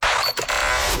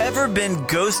Ever been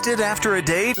ghosted after a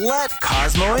date? Let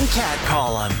Cosmo and Kat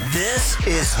call him. This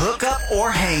is Hook Up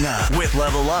or Hang Up with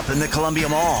Level Up in the Columbia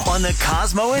Mall on the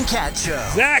Cosmo and Kat Show.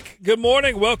 Zach, good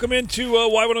morning. Welcome into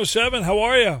Y107. How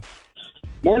are you?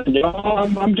 Morning,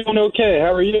 y'all. I'm doing okay.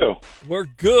 How are you? We're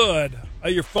good.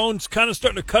 Your phone's kind of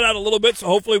starting to cut out a little bit, so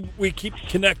hopefully we keep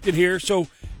connected here. So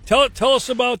tell us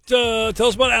about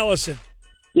Allison.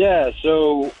 Yeah,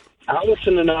 so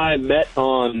Allison and I met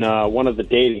on one of the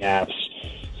dating apps,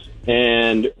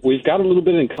 and we've got a little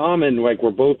bit in common. Like, we're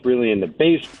both really into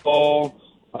baseball.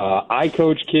 I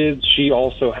coach kids. She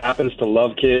also happens to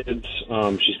love kids.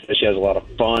 She says she has a lot of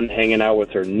fun hanging out with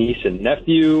her niece and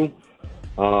nephew.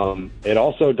 It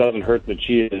also doesn't hurt that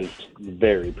she is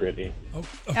very pretty.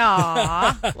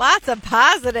 Aw, lots of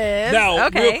positives. Now,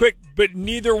 okay. real quick, but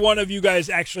neither one of you guys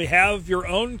actually have your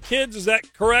own kids. Is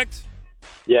that correct?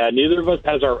 Yeah, neither of us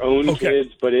has our own kids,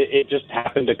 but it just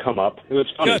happened to come up. It was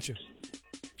funny. Gotcha.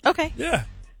 Okay. Yeah.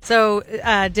 So,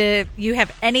 do you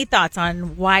have any thoughts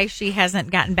on why she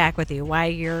hasn't gotten back with you? Why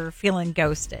you're feeling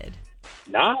ghosted?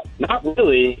 Not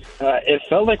really. It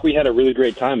felt like we had a really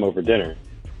great time over dinner.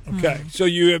 Okay, so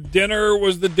you have dinner.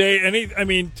 Was the day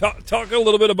talk a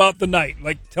little bit about the night.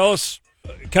 Like, tell us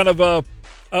kind of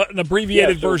an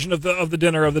abbreviated version of the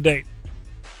dinner, of the date.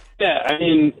 Yeah, I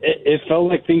mean, it felt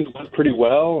like things went pretty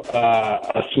well.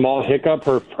 A small hiccup,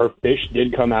 her fish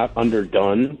did come out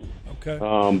underdone. Okay.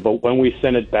 But when we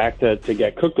sent it back to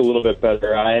get cooked a little bit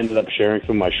better, I ended up sharing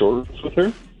some of my short ribs with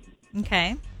her.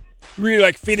 Okay. Really,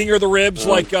 like feeding her the ribs,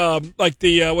 like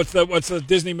the what's the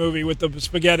Disney movie with the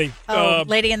spaghetti?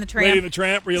 Lady and the Tramp. Lady and the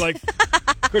Tramp, where you're like,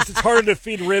 of course, it's harder to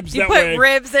feed ribs you that way. You put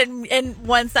ribs in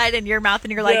one side in your mouth,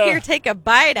 and you're like, "Here, take a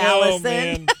bite, Allison."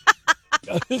 Man.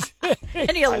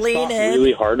 And you lean in.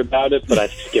 Really hard about it, but I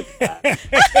skipped that.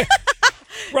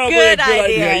 Probably good a good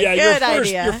idea. Yeah, good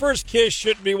idea. Your first kiss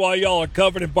shouldn't be while y'all are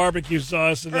covered in barbecue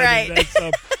sauce. And right.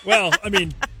 Well, I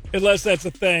mean, unless that's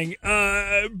a thing.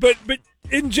 But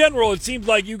in general, it seems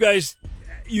like you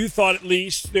thought at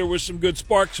least there was some good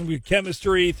sparks, some good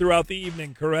chemistry throughout the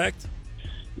evening, correct?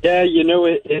 Yeah,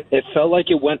 it felt like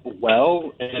it went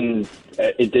well, and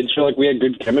it did feel like we had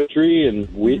good chemistry,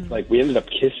 and we ended up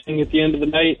kissing at the end of the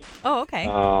night. Oh,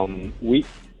 okay. We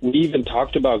even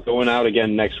talked about going out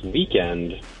again next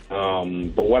weekend,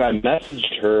 but when I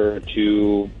messaged her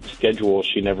to schedule,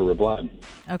 she never replied.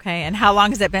 Okay, and how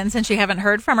long has it been since you haven't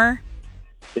heard from her?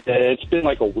 It's been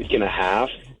like a week and a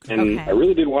half, and I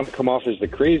really didn't want to come off as the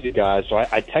crazy guy, so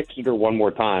I texted her one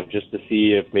more time just to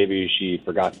see if maybe she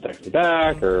forgot to text me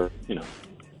back, or,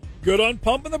 Good on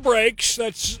pumping the brakes.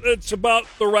 That's about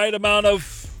the right amount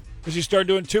of... Because you start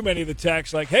doing too many of the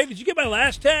texts, like, "Hey, did you get my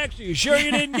last text? Are you sure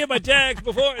you didn't get my text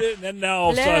before?" And then now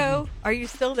all of a sudden, are you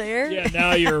still there? Yeah,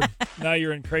 now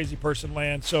you're in crazy person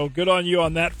land. So good on you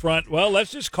on that front. Well,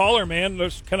 let's just call her, man.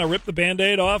 Let's kind of rip the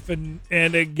Band-Aid off and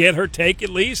get her take at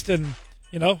least, and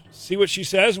see what she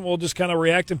says, and we'll just kind of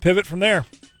react and pivot from there.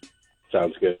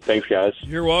 Sounds good. Thanks, guys.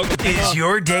 You're welcome. Is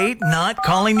your date not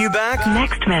calling you back?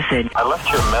 Next message. I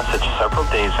left your message several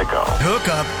days ago. Hook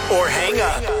Up or Hang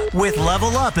Up with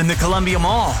Level Up in the Columbia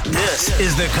Mall. This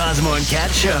is the Cosmo and Kat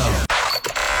Show.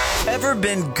 Ever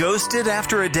been ghosted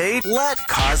after a date? Let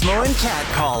Cosmo and Kat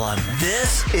call him.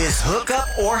 This is Hook Up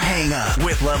or Hang Up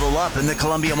with Level Up in the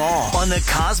Columbia Mall on the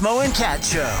Cosmo and Kat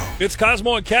Show. It's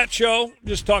Cosmo and Kat Show.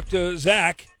 Just talked to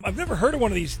Zach. I've never heard of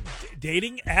one of these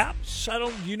dating apps.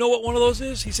 Do you know what one of those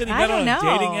is? He said he met on a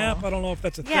dating app. I don't know if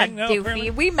that's a thing now. Doofy.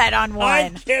 Apparently. We met on one.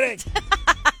 I'm kidding.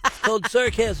 It's called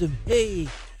sarcasm. Hey.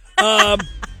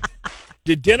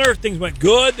 Did dinner. Things went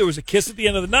good. There was a kiss at the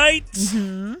end of the night.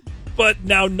 Mm-hmm. But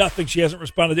now nothing. She hasn't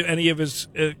responded to any of his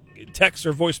texts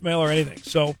or voicemail or anything.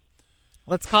 So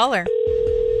let's call her.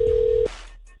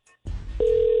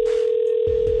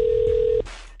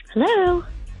 Hello.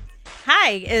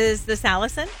 Hi, is this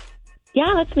Allison?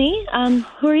 Yeah, that's me.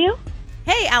 Who are you?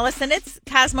 Hey, Allison, it's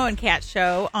Cosmo and Kat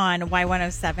Show on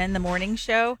Y107, the morning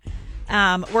show.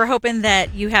 We're hoping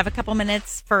that you have a couple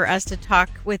minutes for us to talk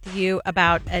with you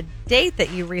about a date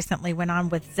that you recently went on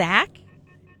with Zach.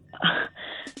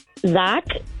 Zach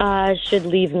should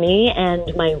leave me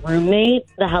and my roommate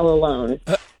the hell alone.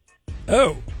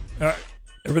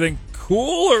 Everything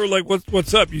cool, or like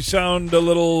what's up? You sound a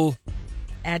little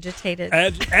agitated.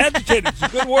 Agitated is a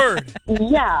good word.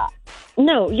 Yeah.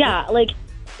 No, yeah. Like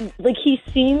he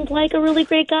seemed like a really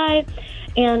great guy,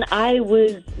 and I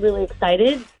was really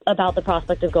excited about the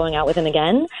prospect of going out with him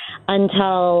again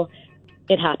until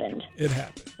it happened. It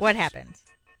happened. What happened?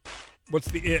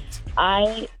 What's the it?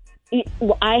 I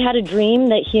had a dream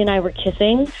that he and I were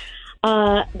kissing,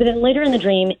 but then later in the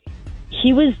dream,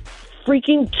 he was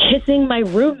freaking kissing my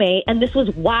roommate, and this was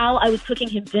while I was cooking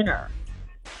him dinner.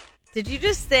 Did you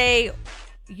just say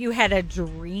you had a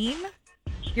dream?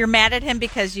 You're mad at him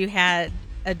because you had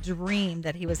a dream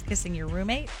that he was kissing your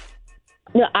roommate?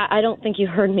 No, I don't think you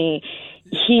heard me.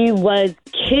 He was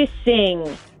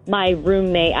kissing my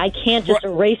roommate. I can't just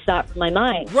erase that from my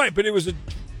mind. Right, but it was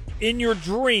in your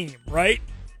dream, right?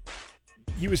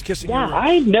 He was kissing your roommate.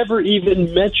 I never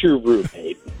even met your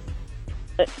roommate.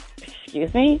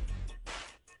 Excuse me?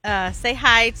 Say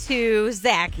hi to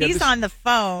Zach. Yeah, He's on the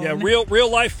phone. Yeah, real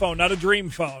life phone, not a dream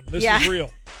phone. This is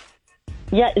real.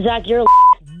 Yeah, Zach, you're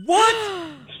What?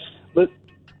 But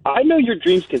I know your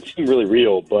dreams can seem really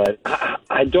real, but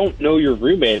I don't know your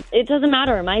roommate. It doesn't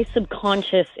matter. My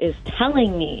subconscious is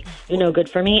telling me you're no good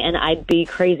for me, and I'd be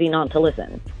crazy not to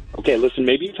listen. Okay, listen,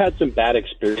 maybe you've had some bad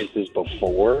experiences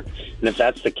before, and if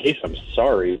that's the case, I'm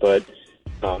sorry, but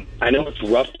I know it's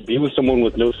rough to be with someone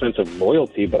with no sense of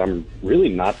loyalty, but I'm really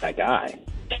not that guy.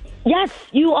 Yes,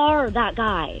 you are that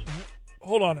guy.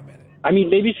 Hold on a minute. I mean,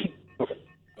 maybe if you... Okay.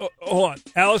 Hold on.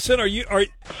 Allison,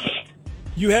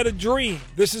 you had a dream.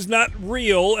 This is not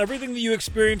real. Everything that you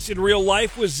experienced in real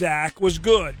life with Zach was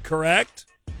good, correct?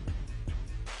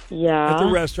 Yeah. At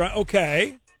the restaurant.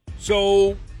 Okay.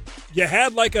 So you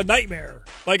had like a nightmare,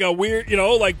 like a weird,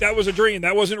 like that was a dream.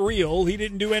 That wasn't real. He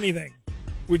didn't do anything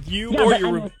with you or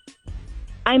your roommate.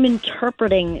 I'm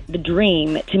interpreting the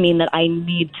dream to mean that I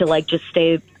need to just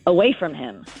stay away from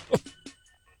him.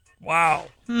 Wow.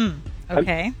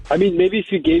 Okay. I mean, maybe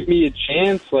if you gave me a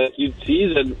chance, you'd see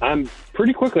that I'm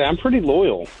pretty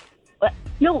loyal.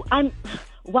 No,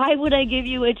 why would I give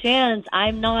you a chance?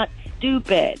 I'm not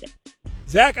stupid.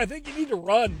 Zach, I think you need to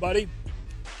run, buddy.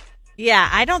 Yeah,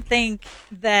 I don't think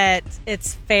that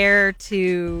it's fair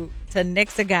to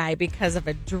nix a guy because of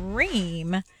a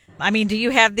dream. I mean, do you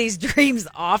have these dreams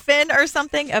often or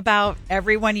something about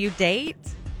everyone you date?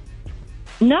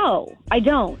 No, I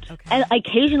don't. Okay. And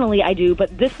occasionally I do,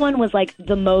 but this one was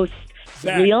the most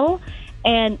Zach. real.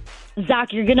 And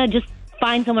Zach, you're going to just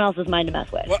find someone else's mind to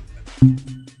mess with. What?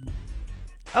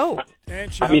 Oh.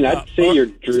 And she I mean, hung I'd up. say your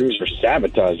dreams are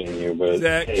sabotaging you, but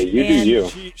Zach, hey, you do and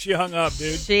you. She hung up,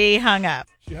 dude. She hung up.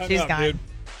 She's up, gone. dude.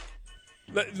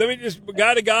 Let me just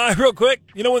guy to guy real quick.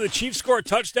 You know when the Chiefs score a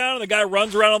touchdown and the guy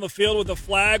runs around on the field with a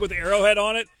flag with the arrowhead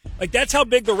on it? That's how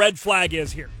big the red flag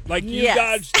is here. You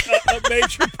Yes. dodged a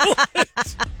major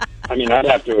bullet. I mean, I'd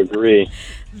have to agree.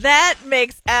 That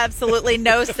makes absolutely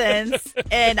no sense.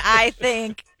 And I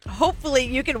think hopefully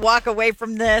you can walk away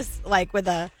from this with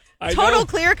a total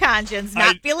clear conscience,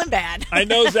 not feeling bad. I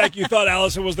know, Zach, you thought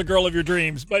Allison was the girl of your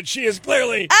dreams, but she is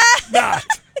clearly not.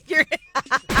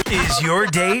 Is your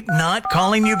date not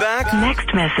calling you back?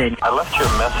 Next message. I left you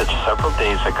a message several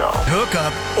days ago. Hook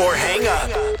up or hang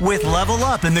up with Level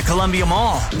Up in the Columbia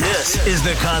Mall. This is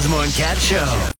the Cosmo and Cat Show.